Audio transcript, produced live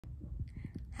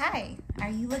Hi,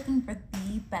 are you looking for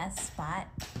the best spot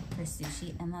for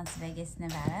sushi in Las Vegas,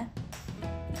 Nevada?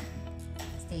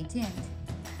 Stay tuned.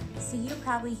 So you're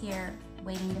probably here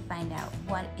waiting to find out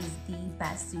what is the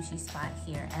best sushi spot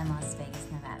here in Las Vegas,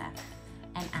 Nevada.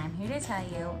 And I'm here to tell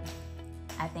you,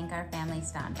 I think our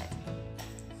family's found it.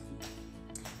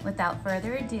 Without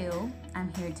further ado,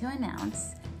 I'm here to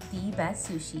announce the best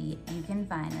sushi you can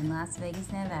find in Las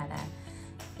Vegas, Nevada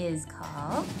is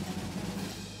called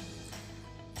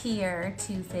Pier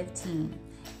 215.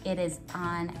 It is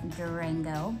on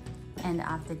Durango and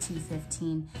off the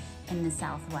 215 in the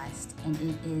southwest, and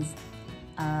it is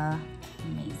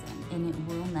amazing and it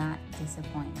will not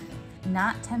disappoint you.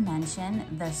 Not to mention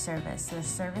the service. The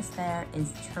service there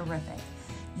is terrific.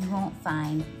 You won't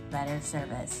find better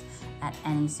service at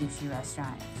any sushi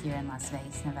restaurant here in Las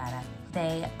Vegas, Nevada.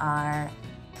 They are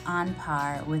on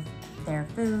par with their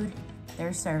food,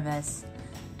 their service,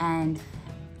 and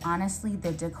honestly,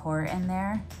 the decor in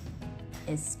there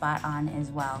is spot on as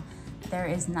well. There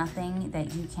is nothing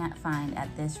that you can't find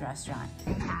at this restaurant.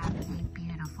 They have a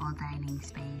beautiful dining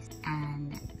space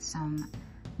and some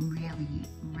really,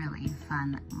 really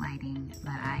fun lighting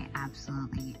that I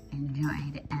absolutely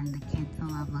enjoyed, and the kids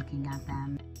love looking at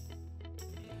them.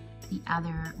 The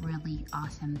other really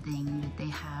awesome thing that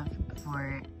they have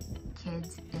for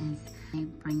kids is they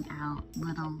bring out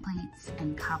little plates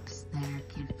and cups that are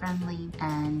kid friendly,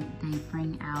 and they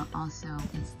bring out also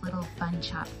this little fun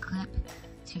chop clip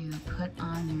to put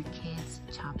on your kids'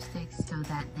 chopsticks so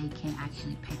that they can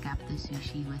actually pick up the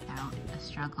sushi without a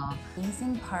struggle. The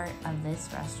amazing part of this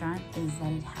restaurant is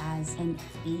that it has an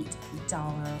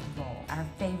 $8 roll, our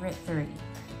favorite 3,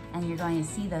 and you're going to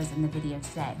see those in the video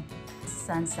today.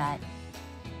 Sunset,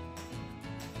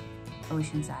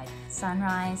 Oceanside,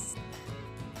 sunrise,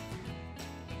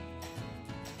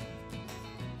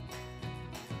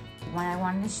 what I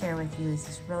wanted to share with you is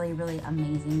this really, really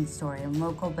amazing story, a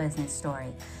local business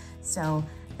story. So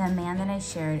the man that I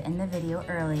shared in the video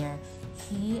earlier,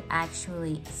 he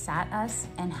actually sat us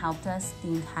and helped us the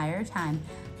entire time.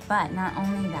 But not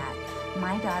only that,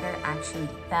 my daughter actually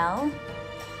fell.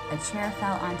 A chair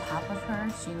fell on top of her.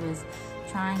 She was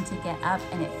trying to get up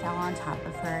and it fell on top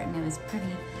of her, and it was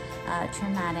pretty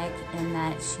traumatic in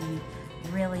that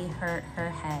she really hurt her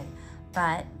head.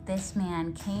 But this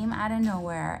man came out of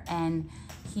nowhere and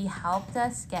he helped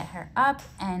us get her up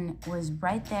and was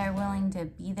right there willing to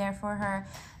be there for her.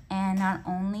 And not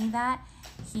only that,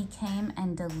 he came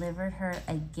and delivered her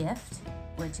a gift,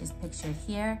 which is pictured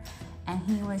here. And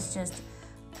he was just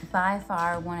by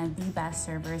far one of the best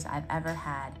servers I've ever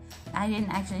had. I didn't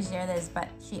actually share this, but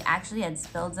she actually had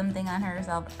spilled something on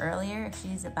herself earlier.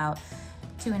 She's about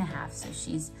 2.5, so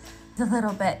she's a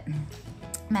little bit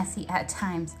messy at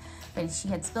times, but she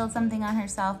had spilled something on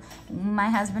herself. My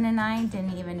husband and I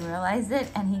didn't even realize it,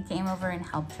 and he came over and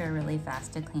helped her really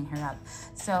fast to clean her up.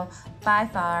 So by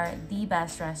far the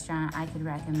best restaurant I could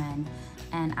recommend,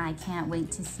 and I can't wait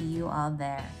to see you all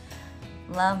there.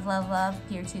 Love, love, love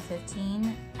Pier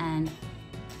 215, and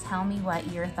tell me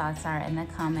what your thoughts are in the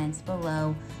comments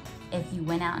below. If you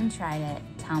went out and tried it,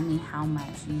 tell me how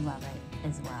much you love it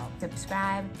as well.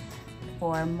 Subscribe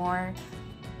for more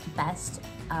best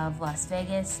of Las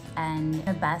Vegas and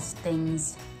the best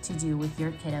things to do with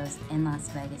your kiddos in Las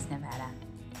Vegas, Nevada.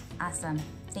 Awesome.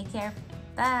 Take care.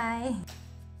 Bye.